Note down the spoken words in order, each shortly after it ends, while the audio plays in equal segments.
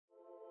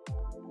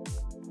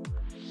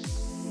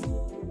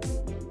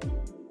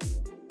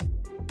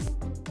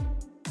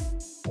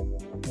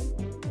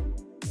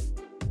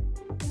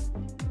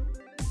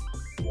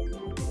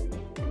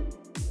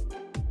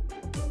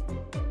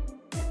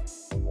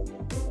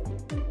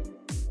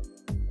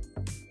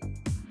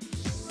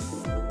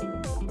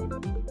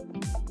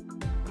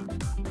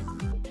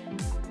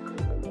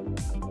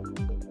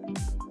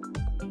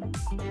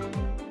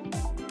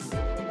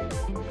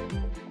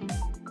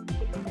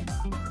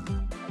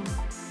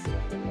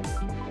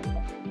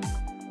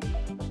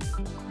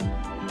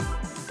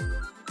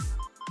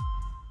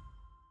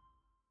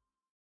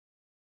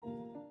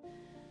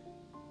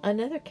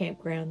Another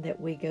campground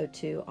that we go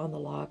to on the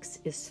locks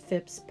is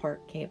Phipps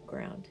Park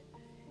Campground.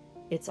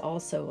 It's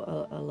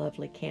also a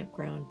lovely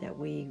campground that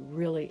we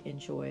really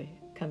enjoy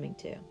coming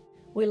to.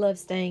 We love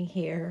staying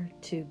here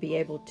to be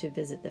able to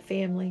visit the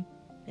family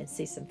and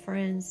see some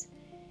friends.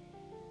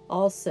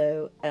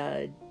 Also,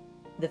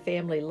 the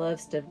family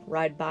loves to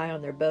ride by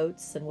on their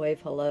boats and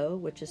wave hello,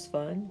 which is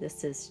fun.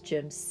 This is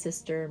Jim's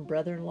sister and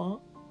brother-in-law.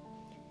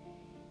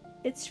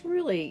 It's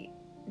really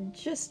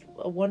just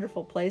a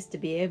wonderful place to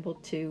be able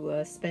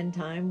to spend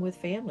time with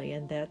family,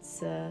 and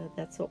that's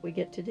what we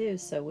get to do,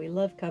 so we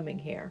love coming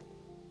here.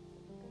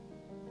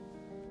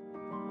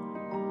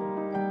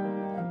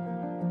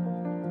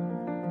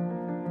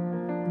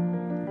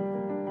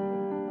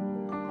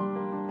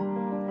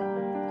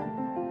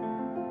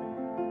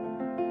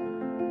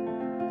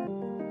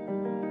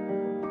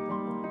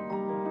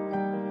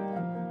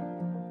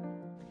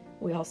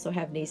 We also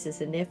have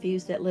nieces and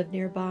nephews that live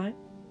nearby.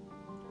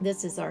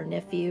 This is our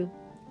nephew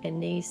and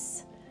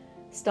niece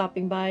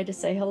stopping by to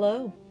say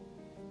hello.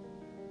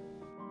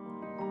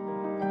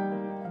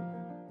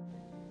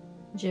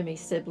 Jimmy's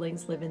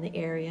siblings live in the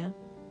area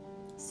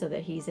so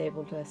that he's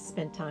able to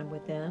spend time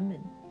with them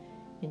and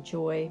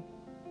enjoy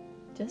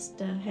just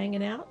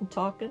hanging out and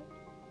talking.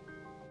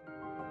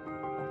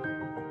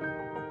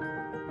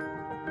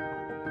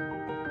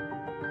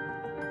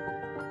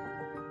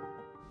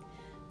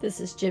 This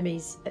is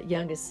Jimmy's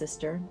youngest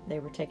sister. They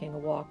were taking a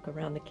walk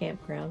around the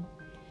campground,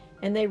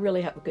 and they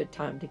really have a good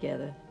time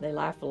together. They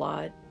laugh a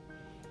lot.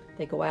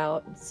 They go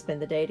out and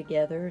spend the day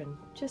together and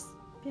just,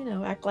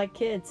 act like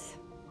kids.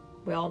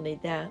 We all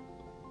need that.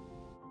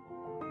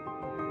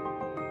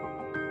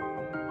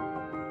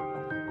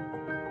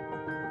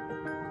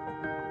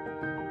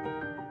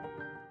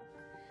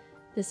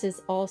 This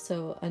is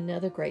also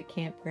another great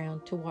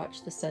campground to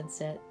watch the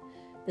sunset.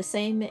 The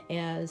same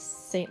as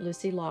St.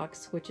 Lucie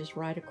Locks, which is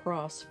right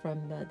across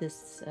from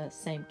this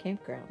same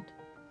campground.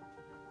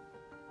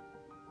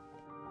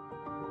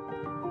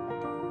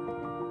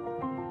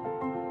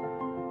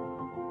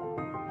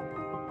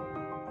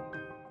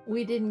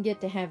 We didn't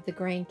get to have the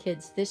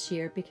grandkids this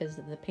year because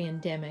of the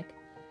pandemic,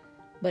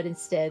 but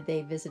instead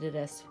they visited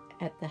us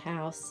at the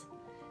house.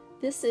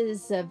 This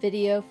is a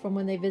video from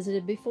when they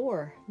visited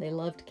before. They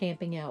loved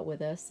camping out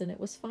with us, and it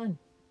was fun.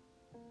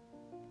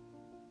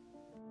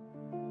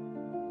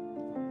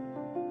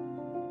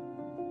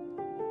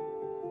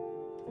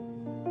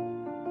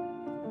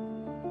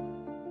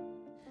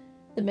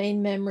 The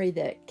main memory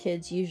that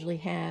kids usually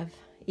have,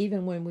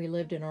 even when we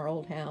lived in our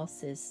old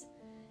house, is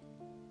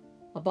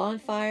a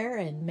bonfire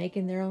and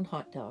making their own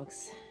hot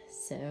dogs.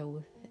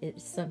 So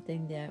it's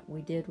something that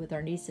we did with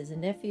our nieces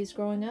and nephews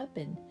growing up,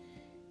 and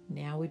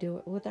now we do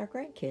it with our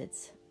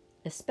grandkids.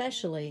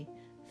 Especially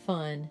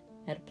fun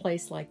at a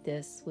place like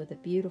this with a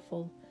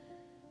beautiful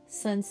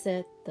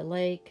sunset, the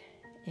lake,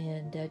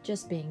 and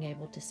just being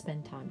able to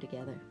spend time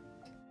together.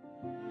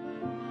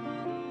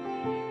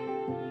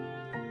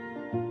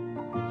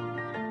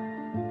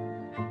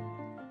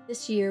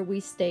 This year we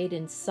stayed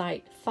in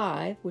Site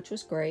 5, which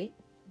was great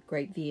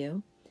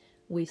view.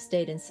 We've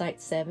stayed in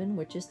Site 7,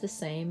 which is the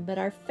same, but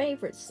our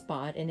favorite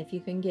spot, and if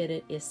you can get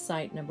it, is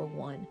Site number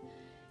 1.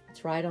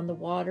 It's right on the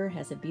water,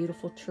 has a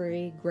beautiful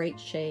tree, great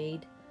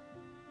shade,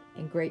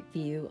 and great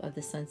view of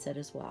the sunset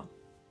as well.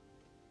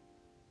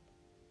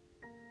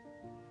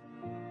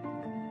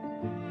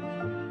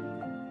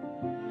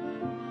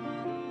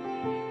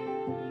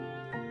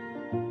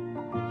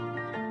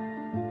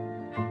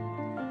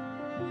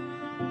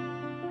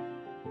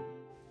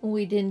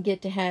 We didn't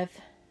get to have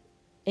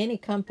any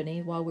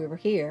company while we were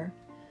here,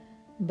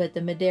 but the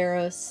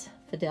Maderos,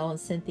 Fidel and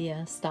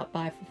Cynthia, stopped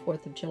by for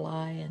 4th of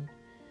July, and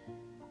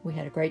we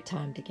had a great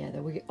time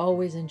together. We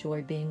always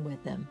enjoy being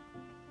with them.